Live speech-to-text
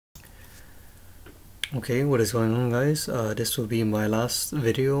Okay, what is going on, guys? This will be my last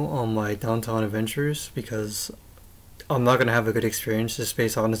video on my downtown adventures because I'm not gonna have a good experience just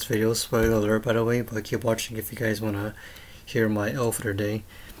based on this video. Spoiler alert, by the way, but keep watching if you guys wanna hear my L for the day.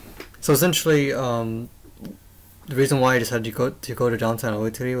 So essentially, the reason why I decided to go to downtown LA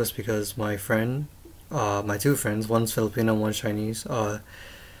today was because my friend, my two friends, one's Filipino, one's Chinese.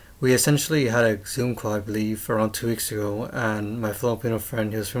 We essentially had a Zoom call, I believe, around 2 weeks ago, and my Filipino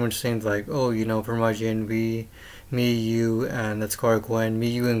friend, he was pretty much saying like, oh, Parmajan, me, you, and let's call her Gwen. Me,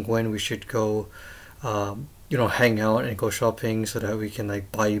 you, and Gwen, we should go, hang out and go shopping so that we can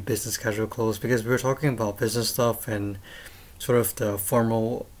like buy you business casual clothes because we were talking about business stuff and sort of the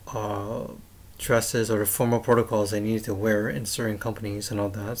formal dresses or the formal protocols they need to wear in certain companies and all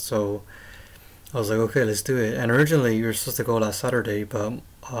that. So I was like, okay, let's do it. And originally we were supposed to go last Saturday, but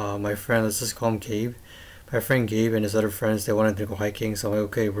my friend, let's just call him Gabe. My friend Gabe and his other friends, they wanted to go hiking. So I'm like,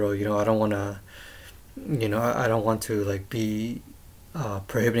 okay, bro, I don't want to, I don't want to like be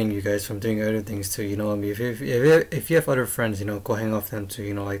prohibiting you guys from doing other things too. I mean, if you have other friends, go hang off them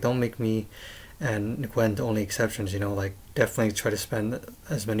too. Like don't make me and Gwen the only exceptions. Like definitely try to spend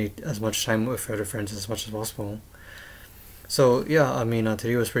as much time with your other friends as much as possible. So yeah, I mean,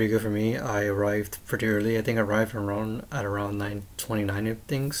 today was pretty good for me. I arrived pretty early. I think I arrived at around 9:29, I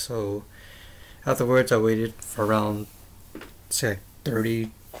think. So afterwards, I waited for around say like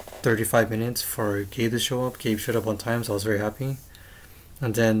 35 minutes for Gabe to show up. Gabe showed up on time, so I was very happy.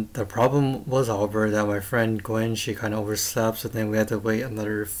 And then the problem was, however, that my friend Gwen, she kind of overslept, so then we had to wait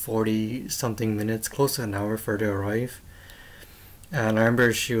another 40 something minutes, close to an hour for her to arrive. And I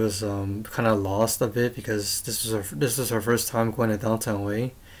remember she was kind of lost a bit because this was her first time going to downtown LA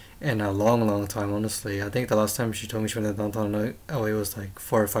in a long, long time. Honestly, I think the last time she told me she went to downtown LA was like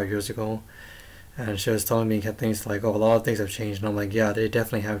 4 or 5 years ago, and she was telling me things like, "Oh, a lot of things have changed," and I'm like, "Yeah, they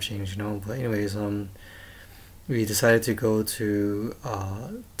definitely have changed." But anyways, we decided to go to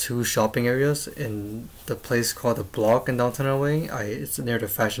two shopping areas in the place called the Block in downtown LA. It's near the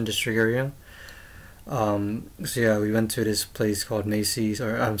Fashion District area. So yeah, we went to this place called Macy's,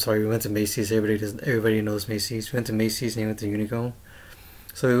 or I'm sorry, we went to Macy's. Everybody knows Macy's. We went to Macy's and we went to Uniqlo.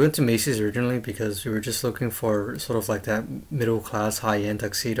 So we went to Macy's originally because we were just looking for sort of like that middle class, high end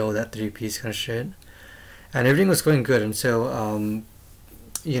tuxedo, that three piece kind of shit. And everything was going good until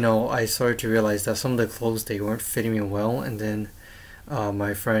I started to realize that some of the clothes they weren't fitting me well, and then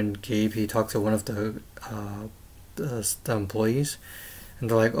my friend Gabe, he talked to one of the employees. And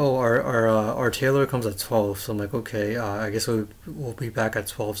they're like, oh, our tailor comes at 12. So I'm like, okay, I guess we'll be back at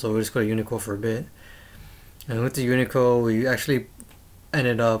 12. So we'll just go to Uniqlo for a bit. And with the Uniqlo, we actually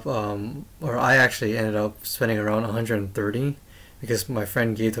ended up, or I actually ended up spending around 130 because my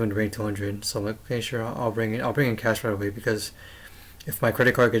friend gave me to bring 200. So I'm like, okay, sure, I'll bring in cash right away because if my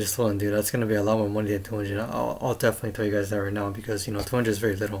credit card gets stolen, dude, that's gonna be a lot more money than 200. I'll definitely tell you guys that right now because 200 is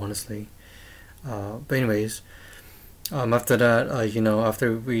very little, honestly. But anyways. After that,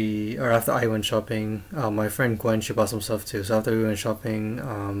 after I went shopping, my friend Gwen, she bought some stuff too. So after we went shopping,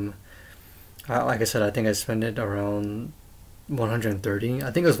 like I said, I think I spent it around 130.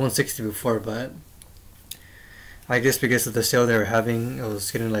 I think it was 160 before, but I guess because of the sale they were having, it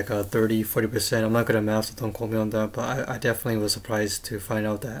was getting like a 30-40%. I'm not good at math, so don't quote me on that, but I definitely was surprised to find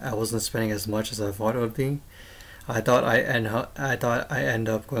out that I wasn't spending as much as I thought it would be. I thought I end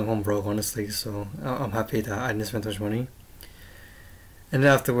up going home broke, honestly. So I'm happy that I didn't spend too much money. And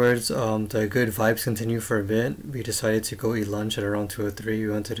then afterwards, the good vibes continued for a bit. We decided to go eat lunch at around 2 or 3.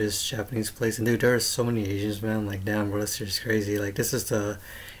 We went to this Japanese place, and dude, there are so many Asians, man. Like, damn, bro, this is crazy. Like, this is the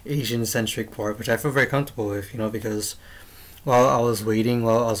Asian-centric part, which I feel very comfortable with, because while I was waiting,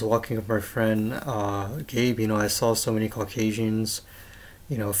 while I was walking with my friend Gabe, I saw so many Caucasians,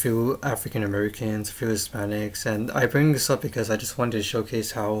 a few African Americans, a few Hispanics, and I bring this up because I just wanted to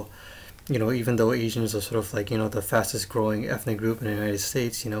showcase how, even though Asians are sort of like, the fastest growing ethnic group in the United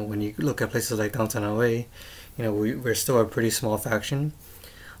States, when you look at places like downtown LA, we're still a pretty small faction.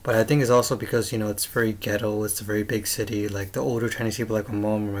 But I think it's also because, it's very ghetto, it's a very big city. Like the older Chinese people like my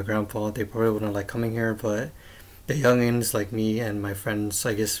mom or my grandpa, they probably wouldn't like coming here, but the youngins like me and my friends,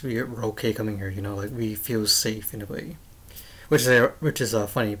 I guess we're okay coming here, like we feel safe in a way. Which is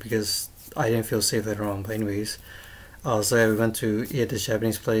funny because I didn't feel safe later on. But anyways, so yeah, we went to eat at this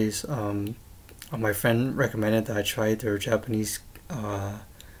Japanese place. My friend recommended that I try their Japanese. Well,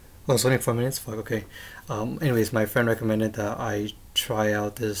 it's only 4 minutes. Fuck. Okay. Anyways, my friend recommended that I try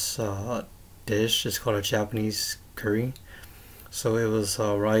out this dish. It's called a Japanese curry. So it was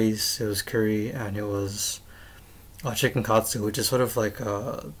rice, it was curry, and it was chicken katsu, which is sort of like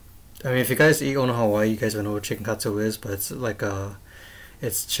I mean, if you guys eat on Hawaii, you guys will know what chicken katsu is, but it's like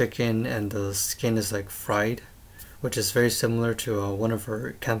It's chicken and the skin is like fried, which is very similar to one of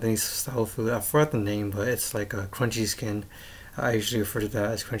our Cantonese style food. I forgot the name, but it's like a crunchy skin. I usually refer to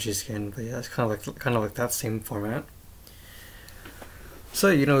that as crunchy skin, but yeah, it's kind of like that same format. So,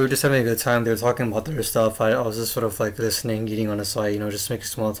 we were just having a good time. They were talking about their stuff. I was just sort of like listening, eating on the side, just making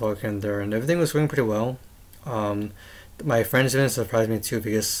small talk here and there, and everything was going pretty well. My friends didn't surprise me too,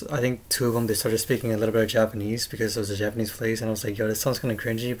 because I think two of them, they started speaking a little bit of Japanese because it was a Japanese place, and I was like, yo, this sounds kind of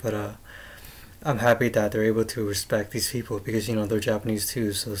cringy, but I'm happy that they're able to respect these people because, they're Japanese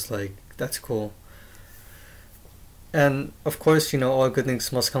too, so it's like, that's cool. And of course, all good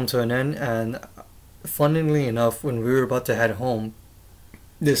things must come to an end, and funnily enough, when we were about to head home,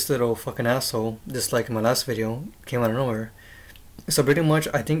 this little fucking asshole, just like in my last video, came out of nowhere. So pretty much,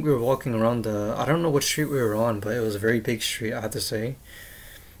 I think we were walking around I don't know what street we were on, but it was a very big street, I have to say.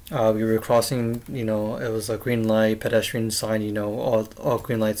 We were crossing, it was a green light, pedestrian sign, all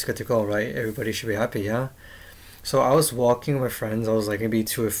green lights good to go, right? Everybody should be happy, yeah? So I was walking with my friends, I was like maybe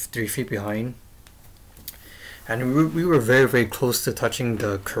 2 or 3 feet behind. And we were very, very close to touching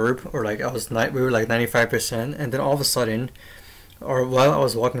the curb, or like we were like 95%, and then all of a sudden, or while I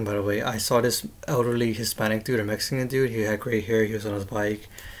was walking, by the way, I saw this elderly Hispanic dude or Mexican dude. He had gray hair. He was on his bike.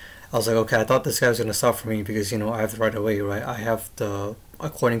 I was like, okay, I thought this guy was gonna stop for me because I have the right of way, right?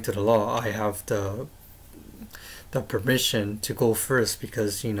 According to the law, I have the permission to go first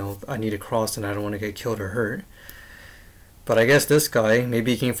because I need to cross and I don't want to get killed or hurt. But I guess this guy,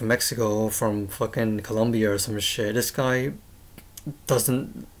 maybe he came from Mexico, from fucking Colombia or some shit. This guy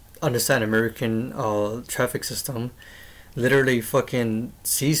doesn't understand American traffic system. Literally fucking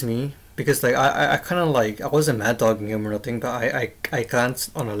sees me because like I kind of like, I wasn't mad dogging him or nothing, but I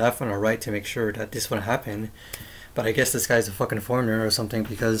glanced on the left and the right to make sure that this wouldn't happen. But I guess this guy's a fucking foreigner or something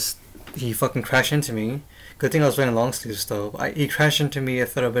because he fucking crashed into me. Good thing I was wearing long sleeves though. He crashed into me. I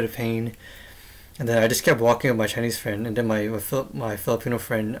felt a bit of pain, and then I just kept walking with my Chinese friend, and then my Filipino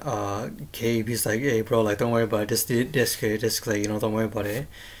friend Gabe, he's like, hey bro, like don't worry about it, just like don't worry about it.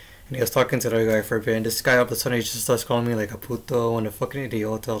 And he was talking to the other guy for a bit, and this guy all of a sudden he just starts calling me like a puto and a fucking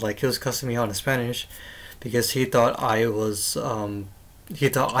idiota. Like he was cussing me out in Spanish because he thought I was he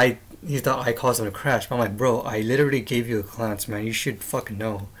thought I caused him to crash. But I'm like, bro, I literally gave you a glance, man. You should fucking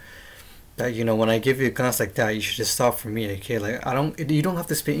know that when I give you a glance like that, you should just stop for me, okay? Like you don't have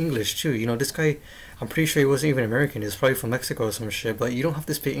to speak English too. This guy, I'm pretty sure he wasn't even American. He was probably from Mexico or some shit. But you don't have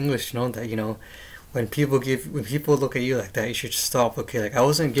to speak English to know that when people look at you like that, you should just stop, okay? Like I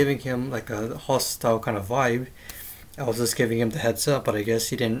wasn't giving him like a hostile kind of vibe. I was just giving him the heads up, but I guess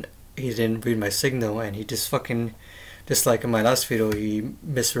he didn't read my signal, and he just fucking, just like in my last video, he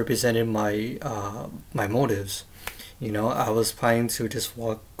misrepresented my my motives. I was planning to just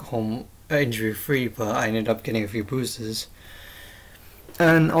walk home injury free, but I ended up getting a few bruises.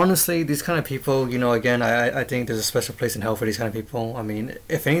 And honestly, these kind of people, again, I think there's a special place in hell for these kind of people. I mean,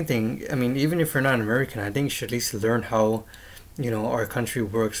 if anything, even if you're not an American, I think you should at least learn how, our country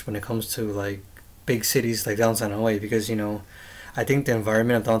works when it comes to, like, big cities like downtown LA, because, I think the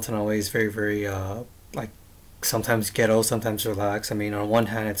environment of downtown LA is very, very, like, sometimes ghetto, sometimes relaxed. I mean, on one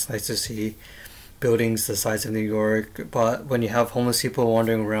hand, it's nice to see buildings the size of New York, but when you have homeless people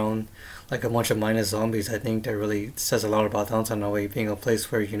wandering around like a bunch of mindless zombies, I think that really says a lot about downtown LA being a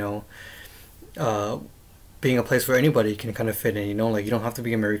place where being a place where anybody can kind of fit in. Like you don't have to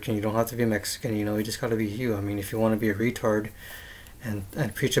be American, you don't have to be Mexican, you just gotta be you. I mean, if you want to be a retard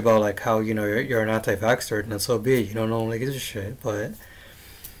and preach about like how you're an anti-vaxxer, then so be it. No one really gives a shit. But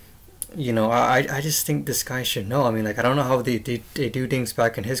I just think this guy should know. I mean, like, I don't know how they do things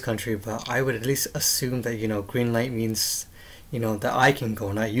back in his country, but I would at least assume that green light means that I can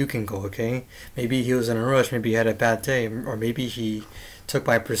go, not you can go, okay? Maybe he was in a rush, maybe he had a bad day, or maybe he took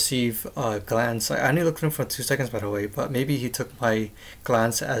my perceived glance. I only looked at him for 2 seconds, by the way, but maybe he took my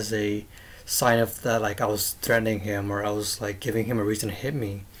glance as a sign of that, like, I was threatening him, or I was, like, giving him a reason to hit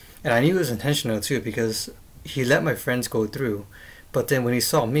me. And I knew it was intentional, too, because he let my friends go through, but then when he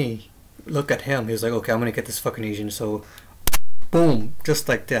saw me look at him, he was like, okay, I'm gonna get this fucking Asian, so boom, just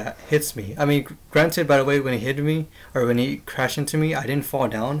like that, hits me. I mean, granted, by the way, when he hit me, or when he crashed into me, I didn't fall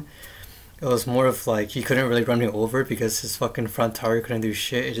down. It was more of like, he couldn't really run me over because his fucking front tire couldn't do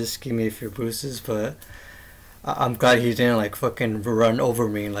shit. It just gave me a few bruises, but I'm glad he didn't like fucking run over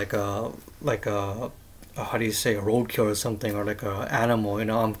me like a how do you say, a roadkill or something, or like a animal,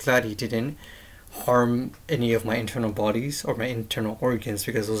 I'm glad he didn't harm any of my internal bodies or my internal organs,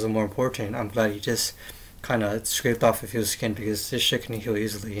 because those are more important. I'm glad he just kind of scraped off a few skin, because this shit can heal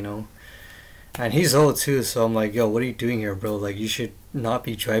easily, And he's old too, so I'm like, yo, what are you doing here, bro? Like, you should not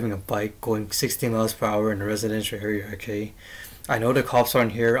be driving a bike going 60 miles per hour in a residential area, okay? I know the cops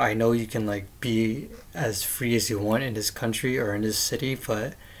aren't here. I know you can like be as free as you want in this country or in this city,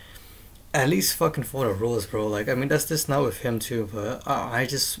 but at least fucking follow the rules, bro. Like, I mean, that's just not with him too, but I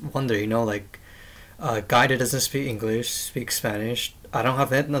just wonder, like a guy that doesn't speak English, speaks Spanish. I don't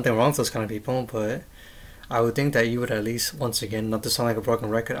have nothing wrong with those kind of people, but I would think that you would at least, once again, not to sound like a broken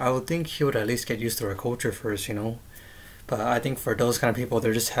record, I would think he would at least get used to our culture first. But I think for those kind of people,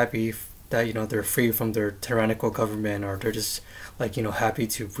 they're just happy that, they're free from their tyrannical government, or they're just like, happy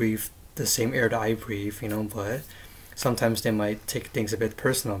to breathe the same air that I breathe. But sometimes they might take things a bit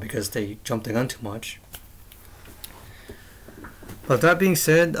personal because they jump the gun too much. But that being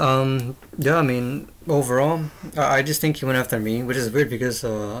said, yeah, I mean, overall, I just think he went after me, which is weird because,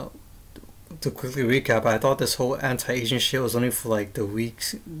 to quickly recap, I thought this whole anti-Asian shit was only for like the weak,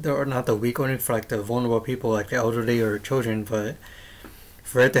 or not the weak, only for like the vulnerable people, like the elderly or children. But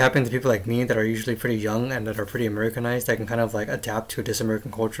for it to happen to people like me that are usually pretty young and that are pretty Americanized, that can kind of like adapt to this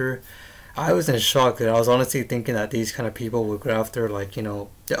American culture, I was in shock. That I was honestly thinking that these kind of people would go after like the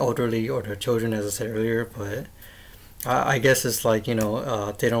elderly or the children, as I said earlier. But I guess it's like they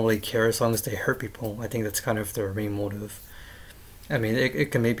don't really care as long as they hurt people. I think that's kind of their main motive. I mean,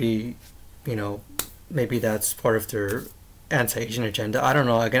 it can maybe maybe that's part of their anti-Asian agenda. I don't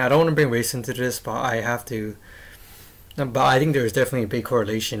know. Again, I don't want to bring race into this, but I have to. But I think there's definitely a big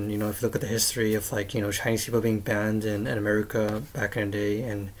correlation. If you look at the history of like Chinese people being banned in America back in the day,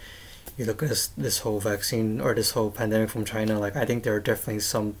 and you look at this whole vaccine or this whole pandemic from China, like I think there are definitely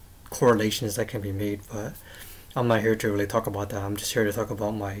some correlations that can be made. But I'm not here to really talk about that. I'm just here to talk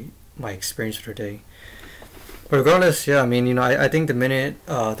about my experience for today. But regardless, yeah, I mean, I think the minute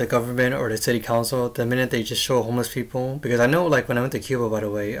the government or the city council, the minute they just show homeless people, because I know, like, when I went to Cuba, by the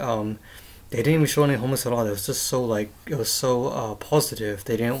way, they didn't even show any homeless at all. It was just so, like, it was so positive.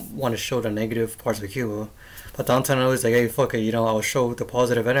 They didn't want to show the negative parts of Cuba. But downtown, I was like, hey, fuck it, I'll show the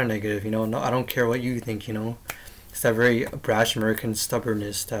positive and the negative, no, I don't care what you think. It's that very brash American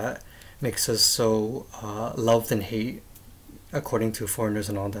stubbornness that makes us so loved and hate according to foreigners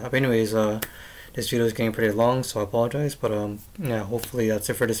and all that. But anyways, this video is getting pretty long, so I apologize. But yeah, hopefully that's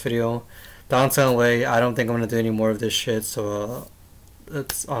it for this video. Downtown way, I don't think I'm gonna do any more of this shit. So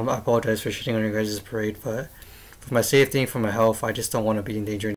I apologize for shitting on your guys' parade. But for my safety and for my health, I just don't want to be in danger.